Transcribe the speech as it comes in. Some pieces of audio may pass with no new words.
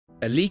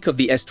A leak of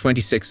the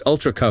S26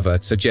 Ultra cover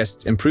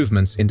suggests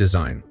improvements in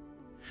design.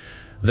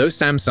 Though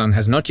Samsung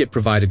has not yet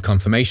provided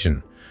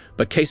confirmation,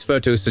 but case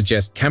photos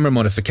suggest camera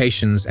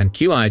modifications and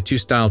Qi2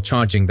 style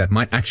charging that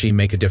might actually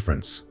make a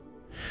difference.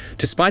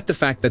 Despite the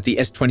fact that the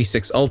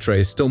S26 Ultra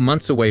is still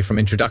months away from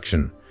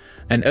introduction,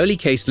 an early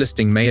case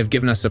listing may have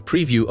given us a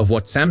preview of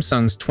what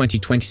Samsung's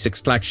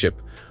 2026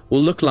 flagship will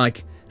look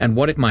like and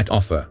what it might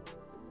offer.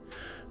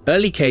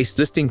 Early case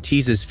listing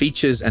teases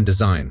features and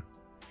design.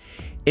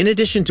 In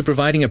addition to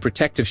providing a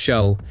protective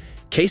shell,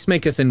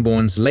 casemaker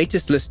Thinborn's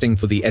latest listing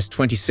for the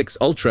S26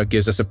 Ultra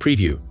gives us a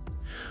preview.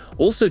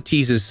 Also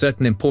teases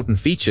certain important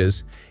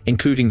features,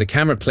 including the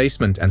camera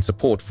placement and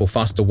support for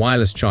faster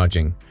wireless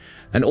charging,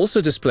 and also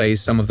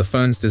displays some of the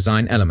phone's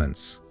design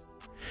elements.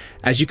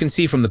 As you can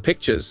see from the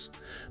pictures,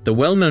 the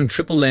well-known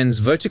triple-lens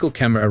vertical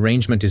camera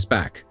arrangement is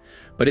back,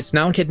 but it's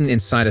now hidden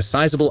inside a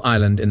sizable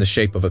island in the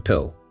shape of a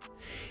pill.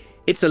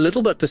 It's a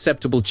little but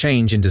perceptible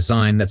change in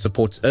design that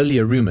supports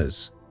earlier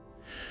rumors.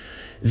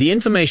 The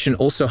information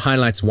also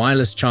highlights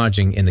wireless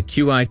charging in the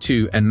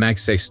Qi2 and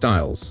MagSafe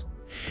styles.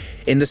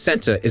 In the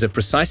center is a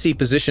precisely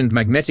positioned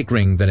magnetic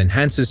ring that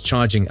enhances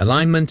charging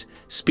alignment,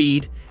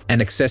 speed,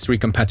 and accessory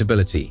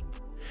compatibility.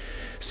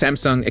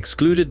 Samsung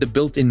excluded the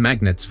built-in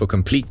magnets for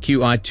complete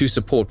Qi2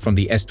 support from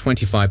the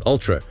S25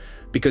 Ultra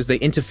because they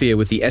interfere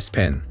with the S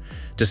Pen,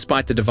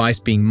 despite the device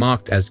being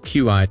marked as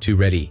Qi2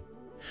 ready.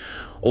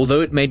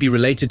 Although it may be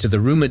related to the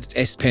rumored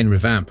S Pen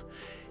revamp,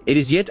 it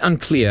is yet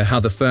unclear how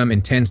the firm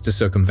intends to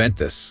circumvent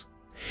this.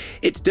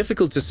 It's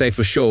difficult to say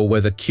for sure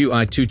whether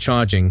Qi2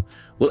 charging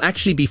will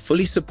actually be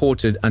fully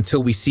supported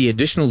until we see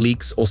additional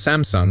leaks or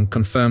Samsung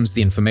confirms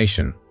the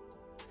information.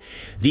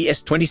 The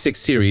S26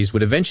 series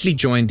would eventually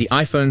join the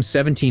iPhone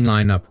 17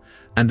 lineup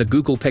and the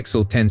Google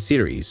Pixel 10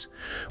 series,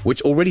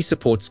 which already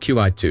supports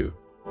Qi2.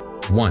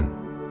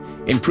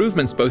 1.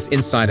 Improvements both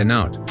inside and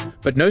out,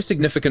 but no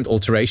significant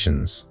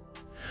alterations.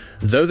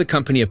 Though the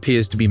company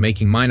appears to be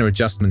making minor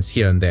adjustments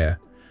here and there,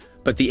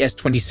 but the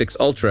S26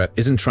 Ultra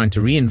isn't trying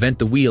to reinvent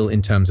the wheel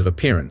in terms of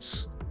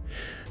appearance.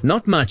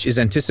 Not much is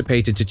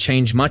anticipated to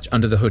change much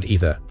under the hood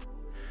either.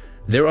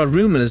 There are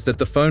rumors that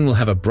the phone will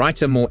have a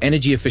brighter, more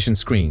energy-efficient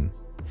screen.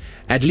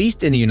 At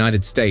least in the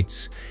United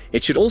States,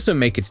 it should also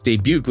make its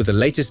debut with the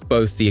latest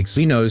both the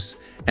Exynos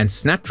and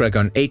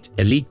Snapdragon 8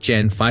 Elite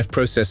Gen 5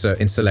 processor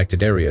in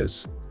selected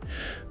areas.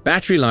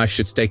 Battery life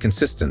should stay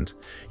consistent,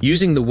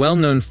 using the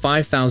well-known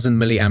 5000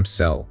 mAh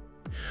cell.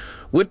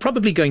 We're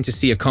probably going to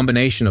see a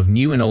combination of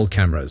new and old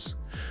cameras.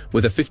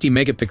 With a 50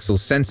 megapixel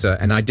sensor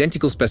and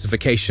identical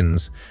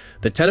specifications,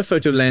 the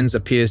telephoto lens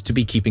appears to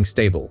be keeping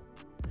stable.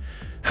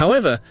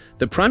 However,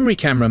 the primary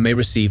camera may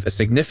receive a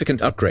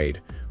significant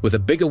upgrade, with a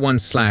bigger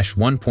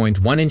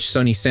 1/1.1-inch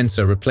Sony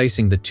sensor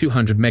replacing the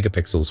 200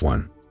 megapixels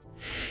one.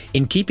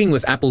 In keeping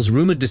with Apple's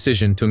rumored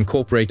decision to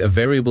incorporate a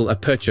variable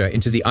aperture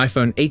into the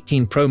iPhone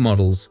 18 Pro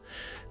models,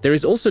 there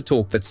is also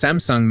talk that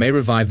Samsung may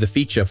revive the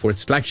feature for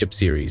its flagship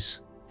series.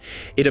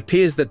 It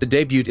appears that the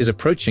debut is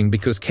approaching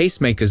because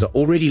case makers are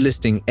already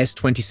listing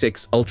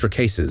S26 Ultra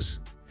cases.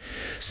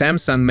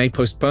 Samsung may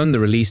postpone the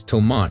release till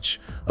March,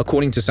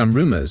 according to some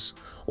rumors,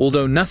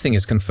 although nothing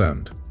is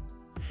confirmed.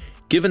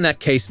 Given that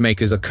case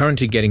makers are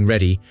currently getting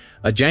ready,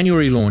 a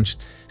January launch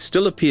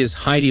still appears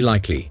highly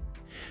likely.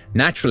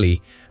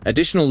 Naturally,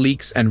 additional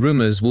leaks and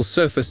rumors will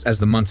surface as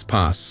the months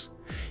pass,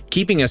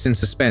 keeping us in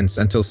suspense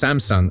until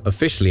Samsung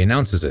officially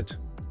announces it.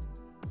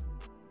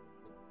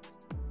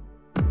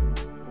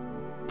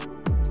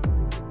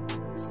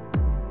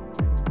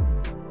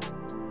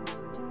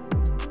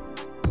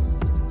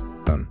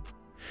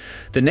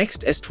 The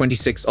next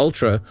S26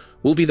 Ultra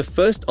will be the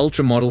first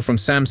Ultra model from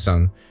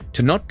Samsung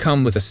to not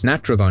come with a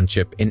Snapdragon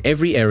chip in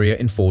every area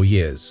in 4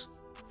 years.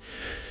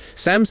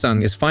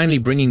 Samsung is finally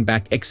bringing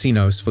back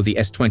Exynos for the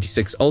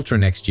S26 Ultra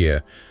next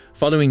year,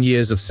 following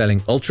years of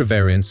selling Ultra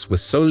variants with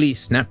solely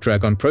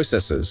Snapdragon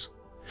processors.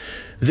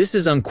 This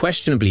is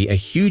unquestionably a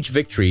huge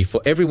victory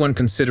for everyone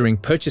considering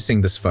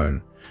purchasing this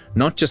phone,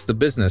 not just the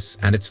business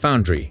and its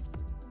foundry.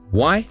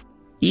 Why?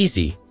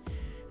 Easy.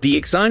 The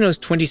Exynos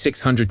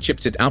 2600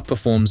 chipset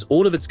outperforms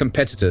all of its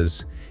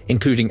competitors,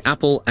 including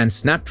Apple and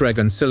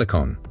Snapdragon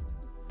Silicon.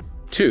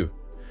 2.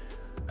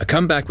 A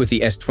comeback with the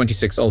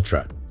S26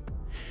 Ultra.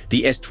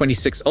 The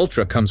S26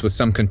 Ultra comes with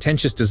some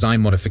contentious design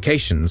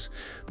modifications,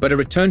 but a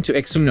return to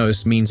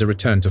Exynos means a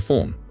return to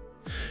form.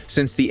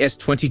 Since the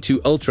S22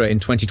 Ultra in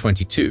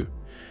 2022,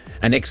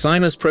 an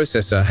Exynos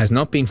processor has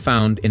not been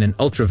found in an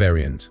Ultra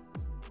variant.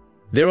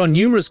 There are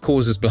numerous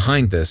causes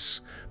behind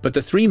this, but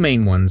the three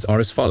main ones are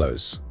as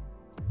follows.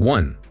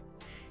 1.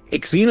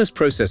 Exynos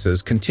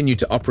processors continue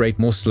to operate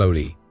more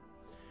slowly.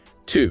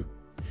 2.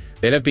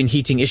 There have been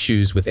heating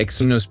issues with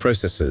Exynos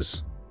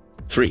processors.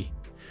 3.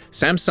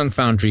 Samsung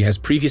Foundry has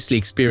previously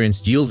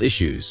experienced yield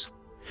issues.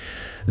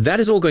 That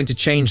is all going to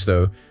change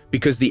though,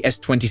 because the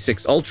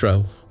S26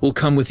 Ultra will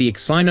come with the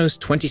Exynos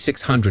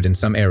 2600 in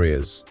some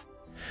areas.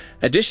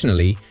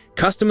 Additionally,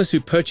 customers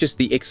who purchase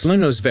the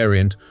Exynos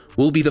variant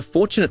will be the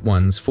fortunate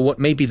ones for what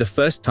may be the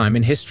first time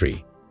in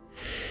history.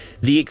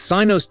 The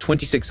Exynos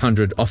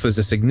 2600 offers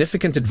a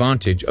significant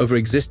advantage over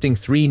existing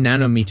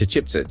 3nm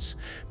chipsets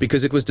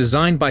because it was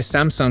designed by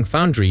Samsung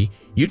Foundry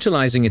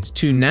utilizing its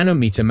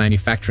 2nm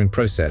manufacturing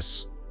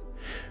process.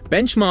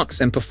 Benchmarks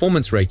and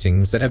performance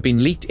ratings that have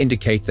been leaked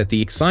indicate that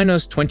the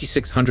Exynos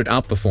 2600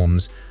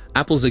 outperforms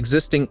Apple's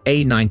existing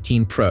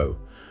A19 Pro,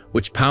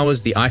 which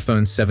powers the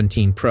iPhone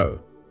 17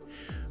 Pro.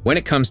 When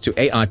it comes to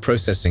AI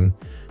processing,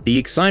 the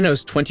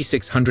Exynos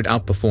 2600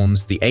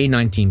 outperforms the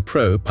A19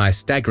 Pro by a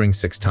staggering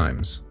 6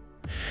 times.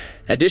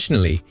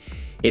 Additionally,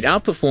 it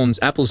outperforms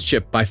Apple's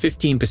chip by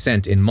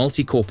 15% in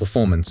multi-core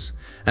performance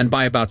and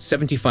by about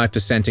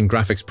 75% in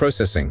graphics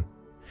processing.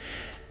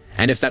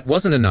 And if that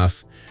wasn't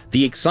enough,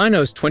 the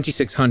Exynos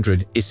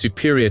 2600 is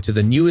superior to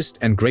the newest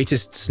and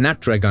greatest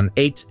Snapdragon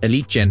 8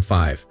 Elite Gen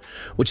 5,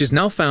 which is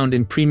now found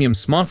in premium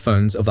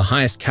smartphones of the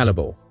highest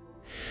caliber.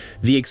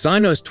 The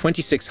Exynos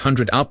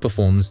 2600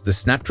 outperforms the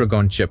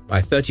Snapdragon chip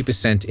by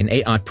 30% in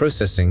AI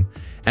processing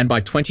and by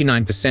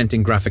 29%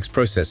 in graphics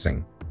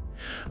processing.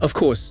 Of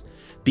course,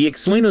 the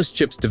Exynos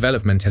chip's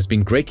development has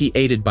been greatly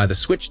aided by the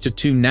switch to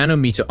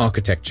 2nm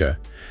architecture,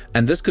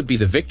 and this could be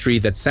the victory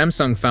that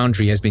Samsung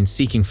Foundry has been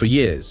seeking for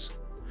years.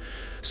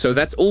 So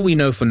that's all we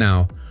know for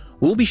now.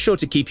 We'll be sure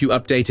to keep you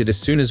updated as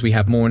soon as we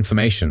have more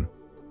information.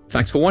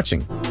 Thanks for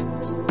watching.